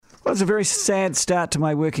Well, it's a very sad start to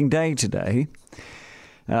my working day today.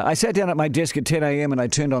 I sat down at my desk at 10 a.m. and I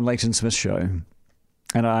turned on Leighton Smith's show.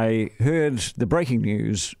 And I heard the breaking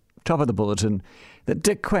news, top of the bulletin, that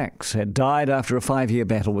Dick Quax had died after a 5-year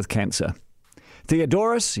battle with cancer.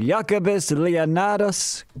 Theodorus Jacobus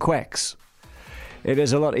Leonardus Quax. It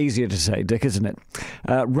is a lot easier to say, Dick, isn't it?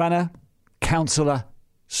 Runner, counsellor,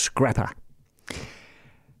 scrapper.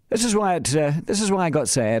 This is why I got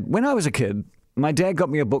sad. When I was a kid, my dad got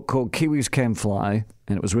me a book called Kiwis Can Fly,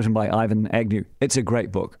 and it was written by Ivan Agnew. It's a great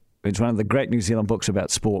book. It's one of the great New Zealand books about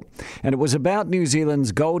sport. And it was about New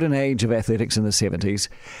Zealand's golden age of athletics in the 70s.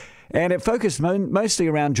 And it focused mostly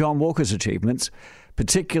around John Walker's achievements,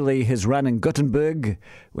 particularly his run in Gothenburg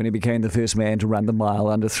when he became the first man to run the mile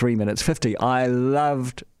under 3 minutes 50. I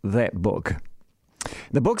loved that book.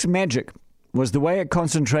 The book's magic was the way it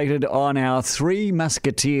concentrated on our three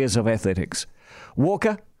musketeers of athletics: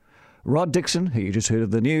 Walker, Rod Dixon, who you just heard of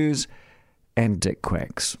the news, and Dick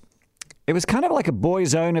Quax. It was kind of like a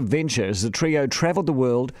boy's own adventure as the trio travelled the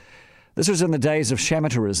world. This was in the days of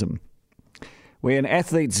amateurism, when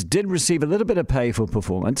athletes did receive a little bit of pay for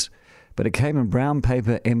performance, but it came in brown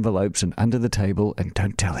paper envelopes and under the table, and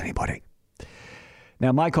don't tell anybody.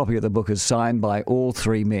 Now, my copy of the book is signed by all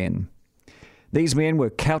three men. These men were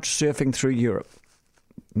couch surfing through Europe,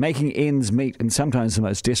 making ends meet in sometimes the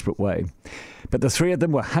most desperate way. But the three of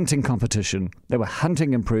them were hunting competition, they were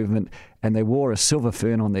hunting improvement, and they wore a silver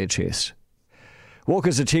fern on their chest.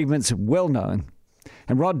 Walker's achievements well known,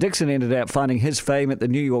 and Rod Dixon ended up finding his fame at the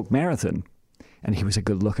New York Marathon, and he was a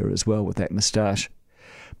good looker as well with that moustache.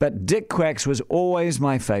 But Dick Quax was always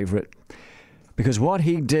my favourite, because what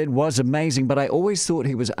he did was amazing, but I always thought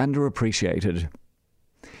he was underappreciated.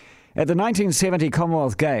 At the 1970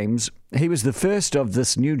 Commonwealth Games, he was the first of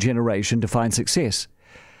this new generation to find success.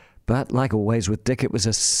 But like always with Dick, it was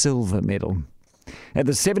a silver medal. At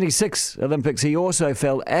the 76 Olympics, he also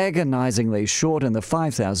fell agonisingly short in the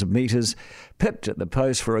 5,000 metres, pipped at the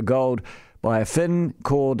post for a gold by a Finn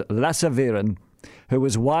called Lasse Viren, who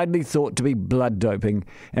was widely thought to be blood doping.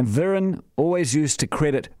 And Viren always used to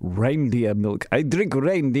credit reindeer milk. I drink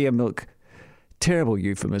reindeer milk. Terrible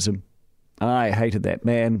euphemism. I hated that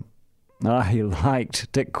man. I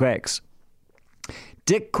liked Dick Quax.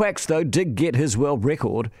 Dick Quax, though, did get his world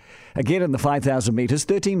record. Again in the 5,000 metres,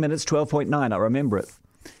 13 minutes, 12.9. I remember it.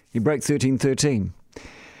 He broke 13:13.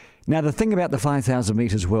 Now, the thing about the 5,000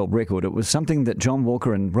 metres world record, it was something that John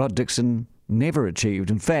Walker and Rod Dixon never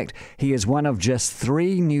achieved. In fact, he is one of just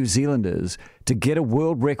 3 New Zealanders to get a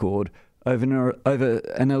world record over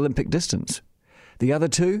an Olympic distance. The other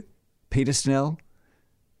 2, Peter Snell,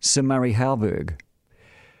 Sir Murray Halberg.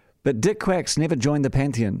 But Dick Quax never joined the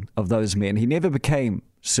pantheon of those men. He never became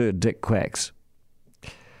Sir Dick Quax.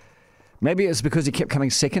 Maybe it's because he kept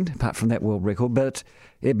coming second, apart from that world record, but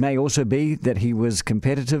it may also be that he was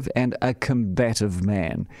competitive and a combative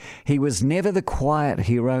man. He was never the quiet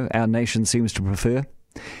hero our nation seems to prefer.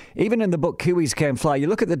 Even in the book Kiwis Can Fly, you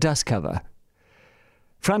look at the dust cover.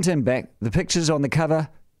 Front and back, the pictures on the cover,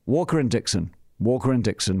 Walker and Dixon. Walker and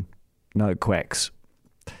Dixon, no Quax.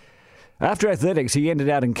 After athletics, he ended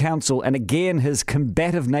out in council, and again his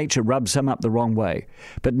combative nature rubbed some up the wrong way.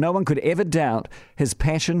 But no one could ever doubt his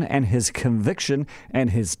passion and his conviction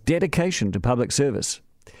and his dedication to public service.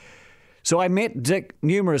 So I met Dick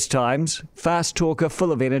numerous times, fast talker,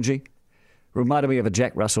 full of energy. Reminded me of a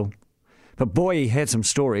Jack Russell. But boy, he had some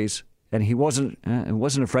stories, and he wasn't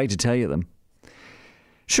afraid to tell you them.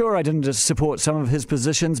 Sure, I didn't just support some of his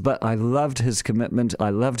positions, but I loved his commitment,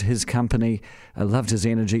 I loved his company, I loved his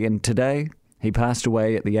energy, and today he passed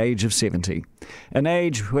away at the age of 70, an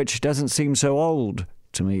age which doesn't seem so old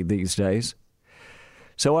to me these days.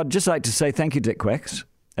 So I'd just like to say thank you, Dick Quax.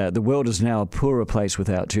 The world is now a poorer place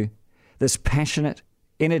without you. This passionate,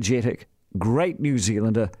 energetic, great New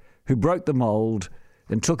Zealander who broke the mould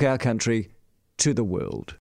and took our country to the world.